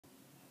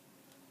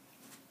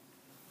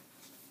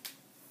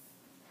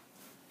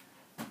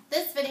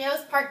video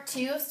is part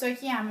 2 of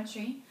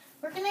stoichiometry.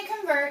 We're going to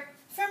convert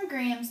from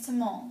grams to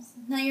moles.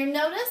 Now you'll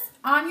notice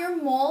on your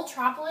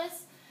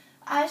moletropolis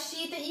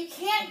sheet that you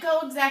can't go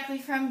exactly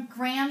from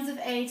grams of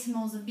A to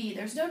moles of B.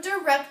 There's no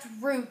direct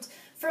route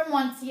from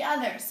one to the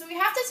other. So we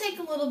have to take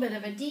a little bit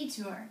of a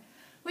detour.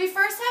 We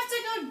first have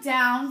to go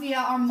down via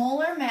our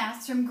molar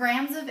mass from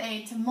grams of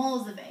A to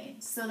moles of A,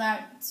 so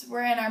that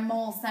we're in our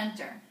mole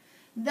center.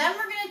 Then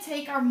we're going to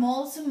take our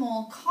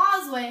mole-to-mole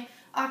causeway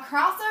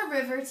across our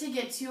river to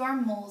get to our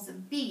moles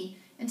of B.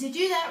 And to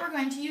do that, we're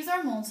going to use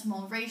our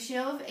mole-to-mole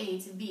ratio of A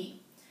to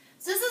B.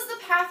 So this is the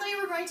pathway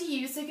we're going to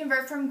use to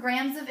convert from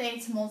grams of A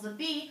to moles of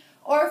B,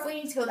 or if we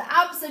need to go the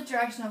opposite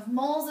direction of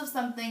moles of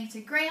something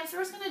to grams, we're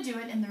just going to do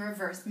it in the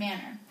reverse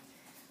manner.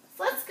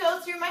 So let's go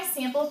through my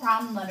sample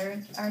problem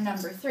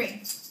number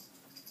 3.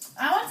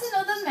 I want to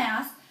know the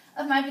mass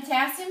of my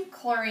potassium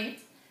chlorate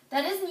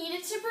that is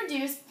needed to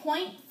produce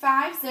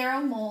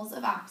 0.50 moles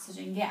of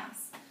oxygen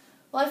gas.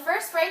 Well, I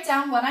first write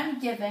down what I'm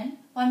given.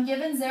 Well, I'm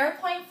given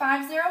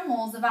 0.50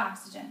 moles of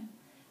oxygen.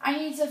 I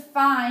need to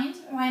find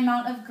my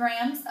amount of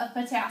grams of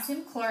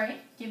potassium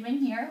chlorate, given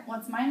here,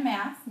 what's my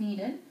mass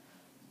needed.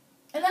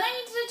 And then I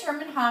need to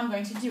determine how I'm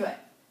going to do it.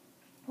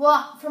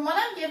 Well, from what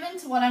I'm given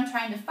to what I'm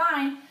trying to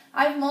find,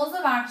 I have moles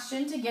of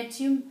oxygen to get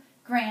to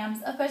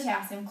grams of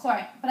potassium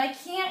chlorate. But I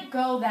can't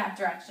go that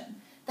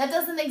direction. That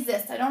doesn't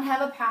exist. I don't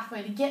have a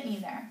pathway to get me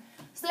there.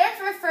 So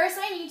therefore, first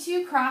I need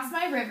to cross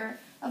my river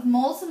of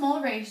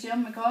mole-to-mole ratio.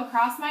 I'm going to go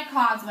across my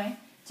causeway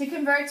to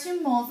convert to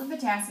moles of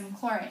potassium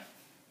chlorate.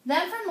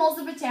 Then from moles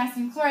of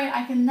potassium chlorate,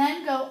 I can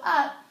then go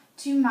up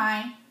to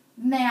my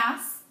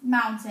mass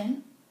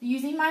mountain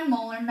using my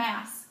molar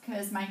mass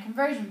because my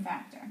conversion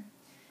factor.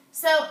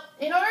 So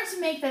in order to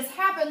make this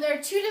happen, there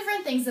are 2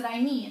 different things that I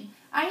need.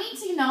 I need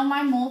to know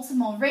my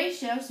mole-to-mole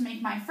ratio to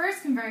make my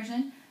first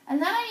conversion,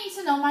 and then I need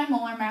to know my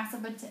molar mass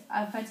of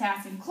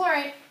potassium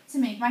chlorate to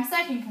make my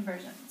second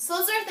conversion. So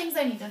those are things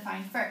I need to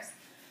find first.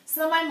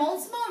 So my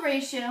mole-to-mole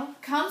ratio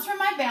comes from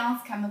my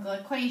balanced chemical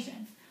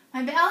equation.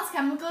 My balanced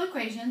chemical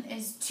equation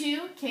is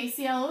 2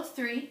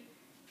 KClO3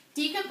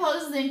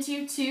 decomposes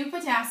into 2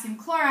 potassium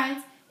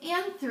chlorides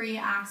and 3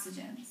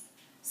 oxygens.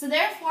 So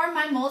therefore,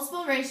 my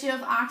mole-to-mole ratio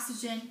of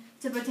oxygen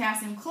to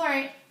potassium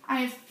chlorate,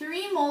 I have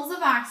 3 moles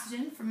of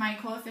oxygen from my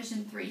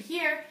coefficient 3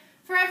 here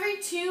for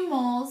every 2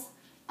 moles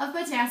of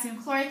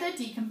potassium chlorate that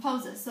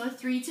decomposes, so a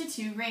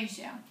 3:2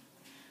 ratio.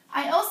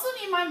 I also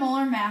need my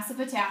molar mass of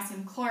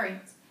potassium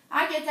chlorate.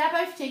 I get that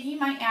by taking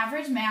my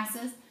average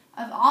masses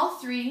of all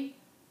 3,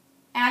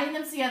 adding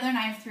them together, and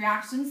I have 3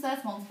 oxygens, so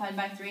that's multiplied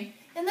by 3,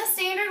 and the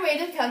standard way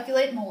to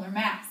calculate molar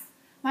mass.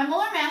 My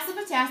molar mass of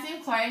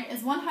potassium chlorate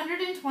is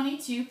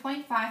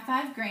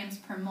 122.55 grams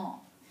per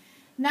mole.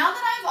 Now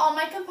that I have all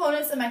my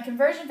components and my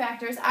conversion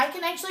factors, I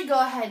can actually go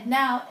ahead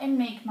now and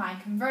make my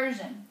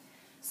conversion.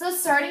 So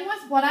starting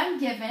with what I'm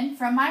given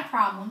from my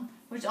problem,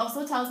 which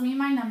also tells me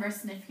my number of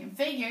significant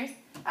figures,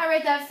 I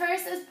write that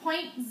first as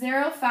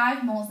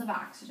 0.05 moles of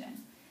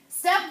oxygen.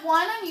 Step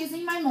 1, I'm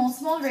using my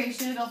mole-to-mole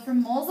ratio to go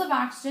from moles of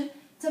oxygen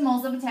to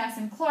moles of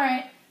potassium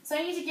chlorate. So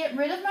I need to get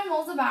rid of my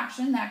moles of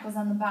oxygen, that goes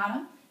on the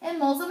bottom, and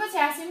moles of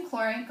potassium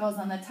chlorate goes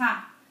on the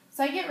top.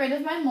 So I get rid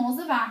of my moles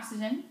of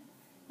oxygen,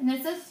 and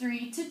it's a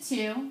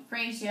 3:2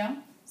 ratio.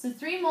 So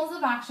 3 moles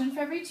of oxygen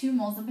for every 2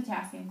 moles of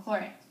potassium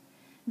chlorate.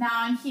 Now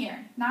I'm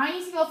here. Now I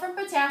need to go from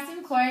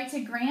potassium chlorate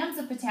to grams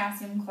of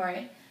potassium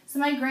chlorate. So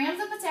my grams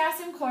of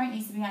potassium chlorate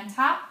needs to be on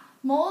top,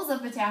 moles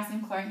of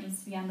potassium chlorate needs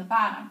to be on the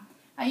bottom.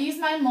 I use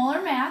my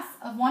molar mass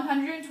of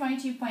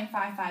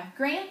 122.55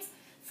 grams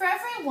for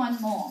every 1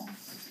 mole.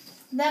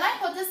 Then I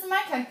put this in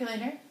my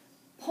calculator.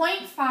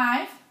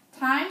 0.5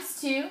 times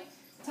 2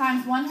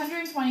 times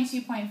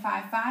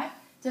 122.55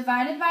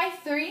 divided by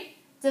 3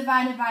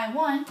 divided by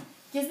 1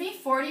 gives me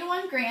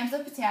 41 grams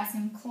of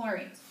potassium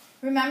chlorate.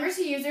 Remember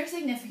to use your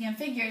significant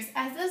figures,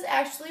 as this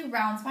actually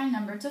rounds my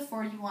number to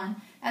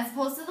 41 as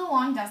opposed to the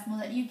long decimal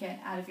that you get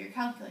out of your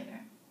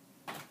calculator.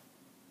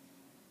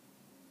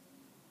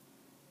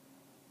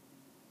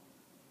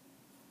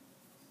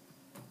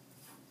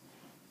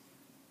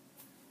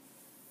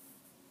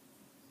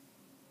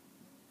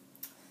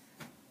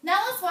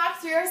 Now let's walk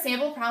through our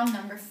sample problem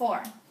number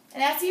 4. It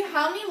asks you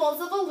how many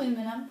moles of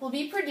aluminum will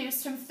be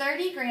produced from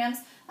 30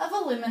 grams of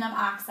aluminum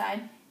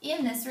oxide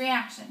in this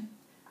reaction.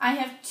 I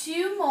have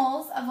 2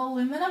 moles of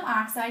aluminum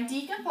oxide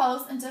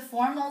decomposed into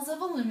 4 moles of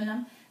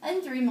aluminum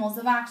and 3 moles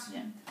of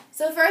oxygen.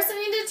 So first I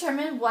need to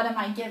determine what am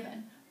I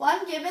given. Well,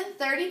 I'm given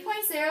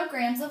 30.0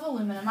 grams of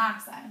aluminum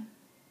oxide.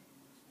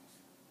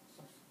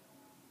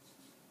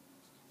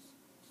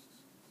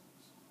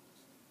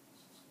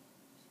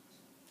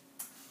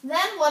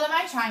 Then what am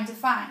I trying to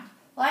find?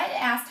 Well, I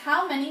asked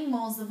how many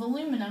moles of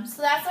aluminum,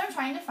 so that's what I'm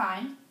trying to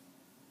find.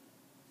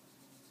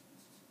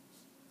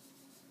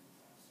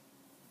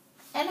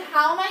 And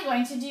how am I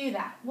going to do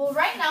that? Well,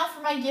 right now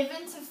for my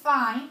given to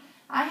find,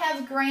 I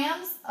have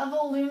grams of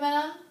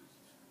aluminum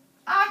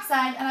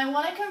oxide, and I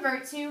want to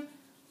convert to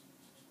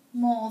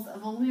moles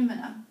of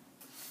aluminum.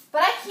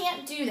 But I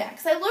can't do that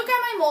because I look at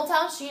my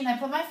mole-tile sheet and I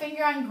put my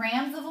finger on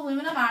grams of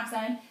aluminum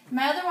oxide, and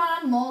my other one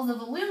on moles of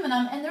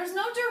aluminum, and there's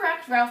no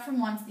direct route from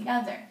one to the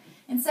other.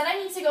 Instead,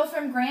 I need to go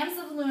from grams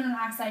of aluminum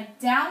oxide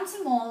down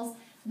to moles,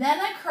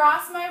 then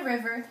across my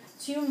river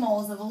to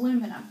moles of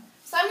aluminum.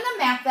 So I'm going to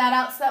map that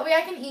out so that way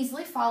I can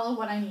easily follow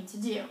what I need to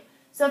do.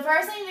 So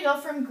first I need to go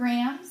from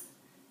grams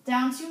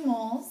down to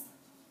moles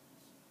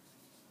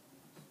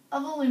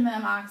of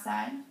aluminum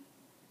oxide,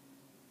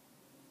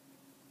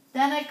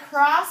 then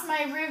across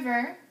my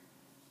river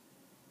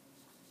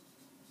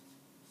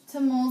to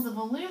moles of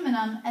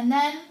aluminum, and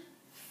then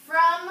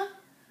from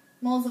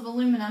moles of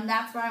aluminum,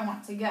 that's where I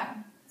want to go.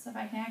 So if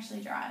I can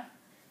actually draw it.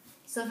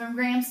 So from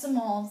grams to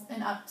moles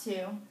and up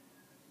to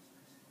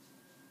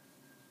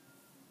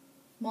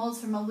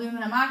moles from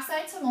aluminum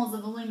oxide to moles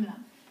of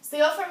aluminum. So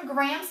to go from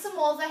grams to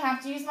moles, I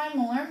have to use my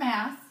molar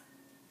mass,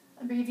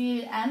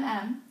 abbreviated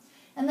MM.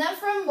 And then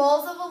from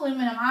moles of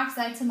aluminum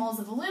oxide to moles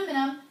of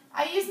aluminum,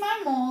 I use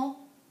my mole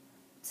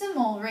to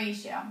mole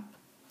ratio.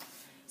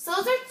 So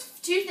those are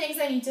two things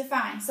I need to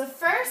find. So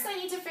first I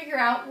need to figure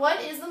out what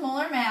is the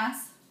molar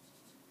mass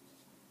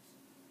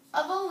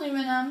of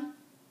aluminum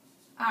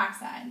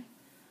oxide.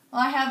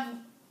 Well, I have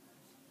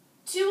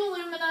 2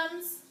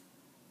 aluminums,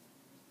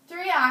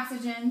 3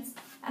 oxygens,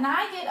 and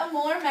I get a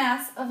molar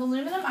mass of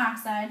aluminum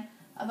oxide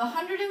of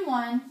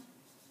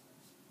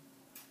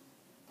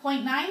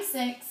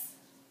 101.96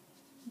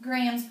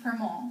 grams per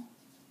mole.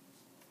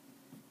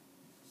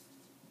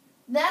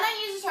 Then I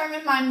need to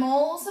determine my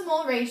moles to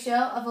mole ratio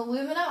of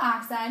aluminum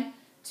oxide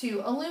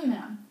to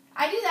aluminum.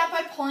 I do that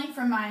by pulling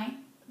from my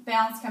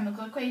balanced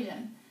chemical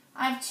equation.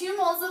 I have 2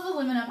 moles of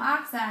aluminum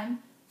oxide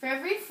for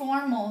every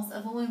 4 moles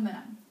of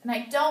aluminum, and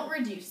I don't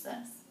reduce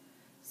this.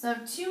 So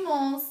 2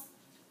 moles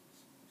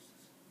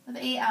of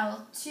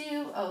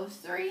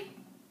Al2O3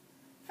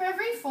 for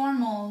every 4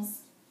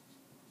 moles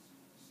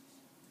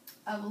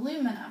of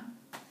aluminum.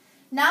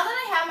 Now that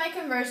I have my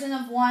conversion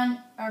of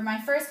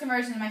my first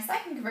conversion and my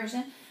second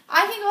conversion,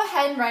 I can go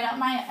ahead and write out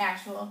my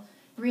actual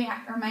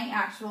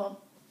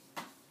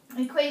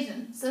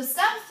equation. So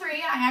step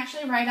 3, I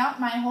actually write out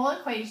my whole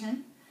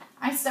equation.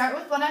 I start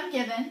with what I'm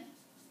given,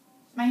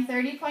 my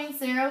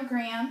 30.0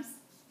 grams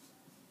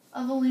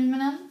of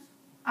aluminum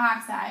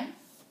oxide.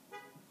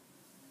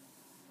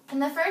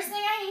 And the first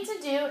thing I need to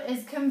do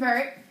is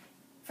convert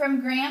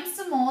from grams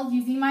to moles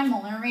using my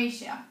molar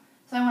ratio.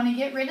 So I want to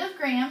get rid of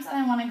grams and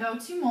I want to go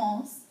to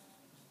moles.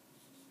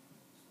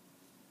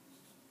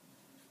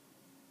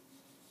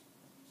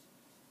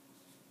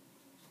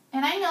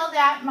 And I know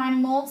that my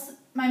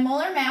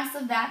molar mass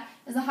of that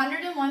is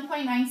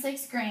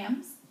 101.96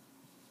 grams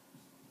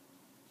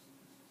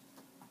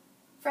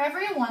for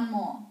every 1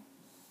 mole.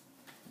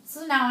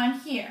 So now I'm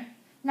here.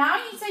 Now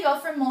I need to go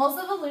from moles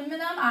of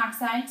aluminum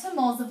oxide to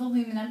moles of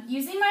aluminum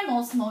using my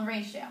moles to mole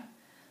ratio.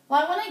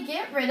 Well, I want to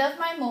get rid of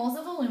my moles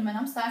of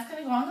aluminum, so that's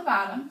going to go on the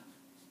bottom.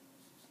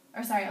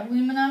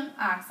 Aluminum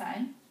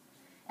oxide.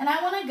 And I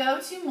want to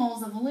go to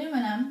moles of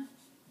aluminum,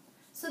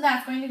 so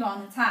that's going to go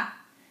on the top.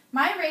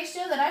 My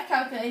ratio that I've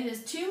calculated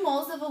is 2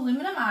 moles of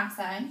aluminum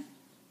oxide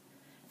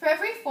for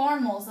every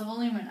 4 moles of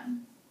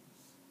aluminum.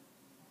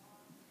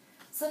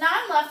 So now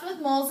I'm left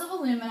with moles of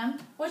aluminum,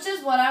 which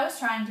is what I was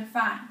trying to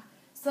find.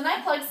 So then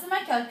I plug this in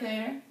my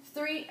calculator,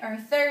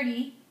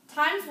 30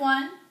 times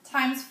 1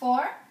 times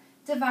 4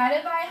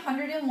 divided by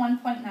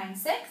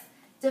 101.96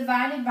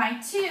 divided by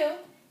 2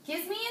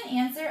 gives me an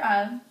answer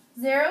of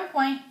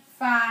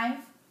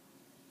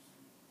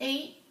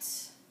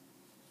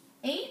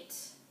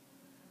 0.588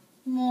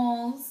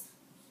 moles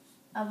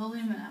of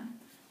aluminum.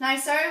 Now I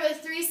started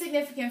with 3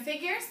 significant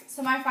figures,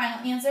 so my final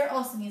answer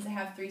also needs to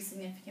have 3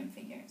 significant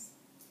figures.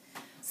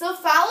 So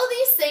follow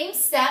these same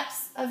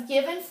steps of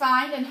give and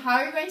find and how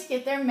you're going to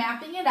get there,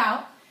 mapping it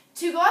out,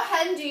 to go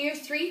ahead and do your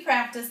 3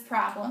 practice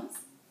problems.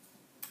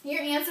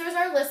 Your answers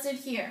are listed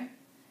here.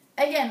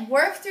 Again,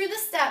 work through the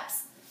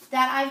steps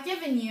that I've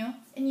given you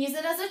and use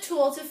it as a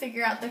tool to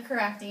figure out the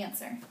correct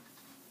answer.